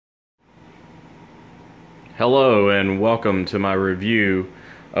Hello and welcome to my review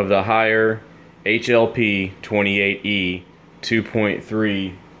of the Haier HLP28E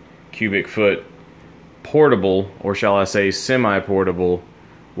 2.3 cubic foot portable, or shall I say semi-portable,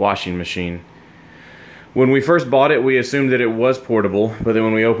 washing machine. When we first bought it, we assumed that it was portable, but then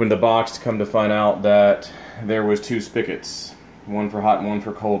when we opened the box, come to find out that there was two spigots, one for hot and one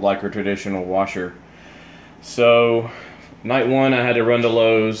for cold, like our traditional washer. So night one, I had to run to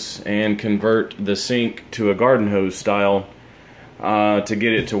Lowe's and convert the sink to a garden hose style to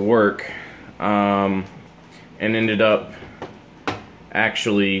get it to work, and ended up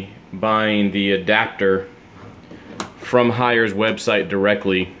actually buying the adapter from Haier's website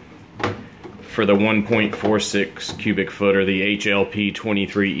directly for the 1.46 cubic foot, or the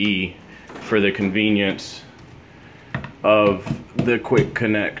HLP28E, for the convenience of the quick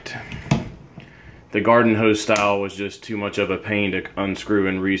connect. The garden hose style was just too much of a pain to unscrew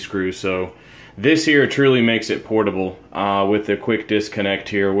and rescrew, so this here truly makes it portable with the quick disconnect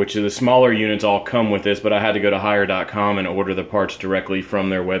here, which the smaller units all come with this, but I had to go to Haier.com and order the parts directly from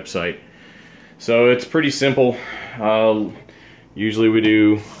their website. So it's pretty simple. Usually we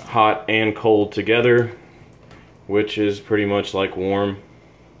do hot and cold together, which is pretty much like warm.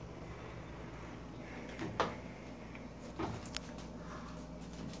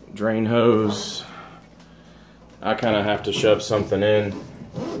 Drain hose. I kind of have to shove something in.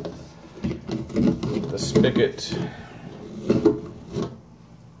 The spigot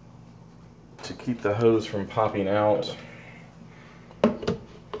to keep the hose from popping out.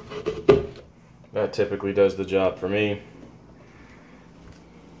 That typically does the job for me.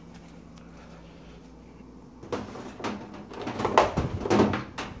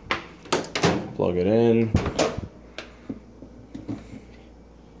 Plug it in.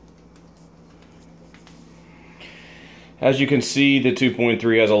 As you can see, the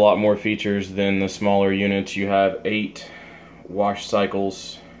 2.3 has a lot more features than the smaller units. You have 8 wash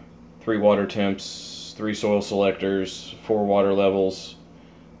cycles, 3 water temps, 3 soil selectors, 4 water levels.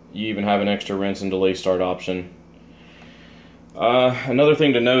 You even have an extra rinse and delay start option. Another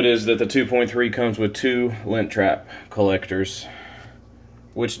thing to note is that the 2.3 comes with 2 lint trap collectors,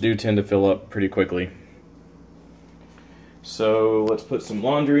 which do tend to fill up pretty quickly. So let's put some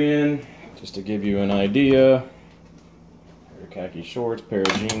laundry in, just to give you an idea. Khaki shorts, pair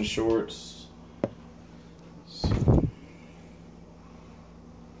of jeans shorts, a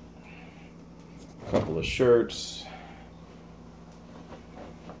couple of shirts,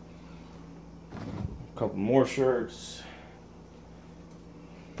 a couple more shirts,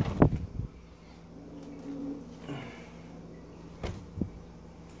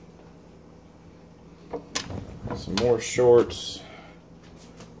 some more shorts.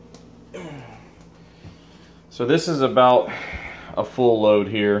 So this is about a full load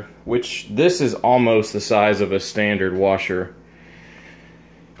here, which this is almost the size of a standard washer.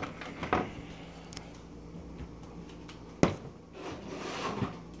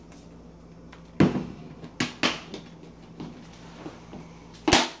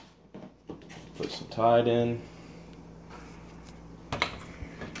 Put some Tide in.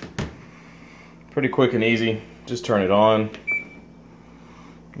 Pretty quick and easy. Just turn it on.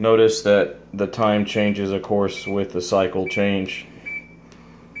 Notice that the time changes, of course, with the cycle change.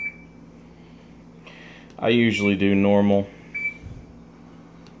 I usually do normal.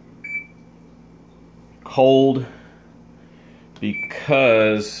 Cold,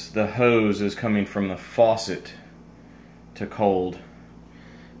 because the hose is coming from the faucet to cold.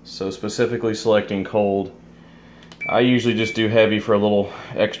 So specifically selecting cold. I usually just do heavy for a little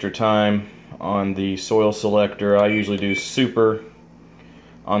extra time. On the soil selector, I usually do super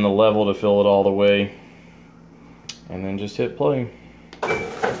on the level to fill it all the way, and then just hit play.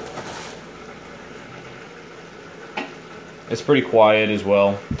 It's pretty quiet as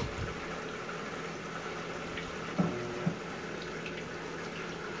well.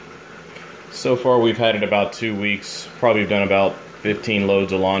 So far we've had it about 2 weeks, probably done about 15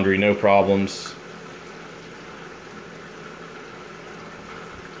 loads of laundry, no problems.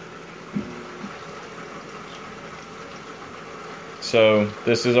 So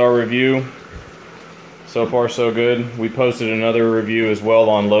this is our review. So far so good. We posted another review as well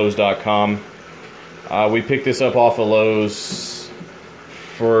on Lowe's.com. We picked this up off of Lowe's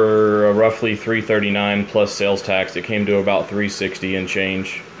for roughly $339 plus sales tax. It came to about $360 and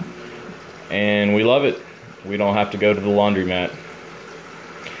change. And we love it. We don't have to go to the laundromat.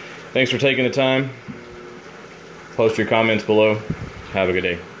 Thanks for taking the time. Post your comments below. Have a good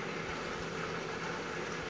day.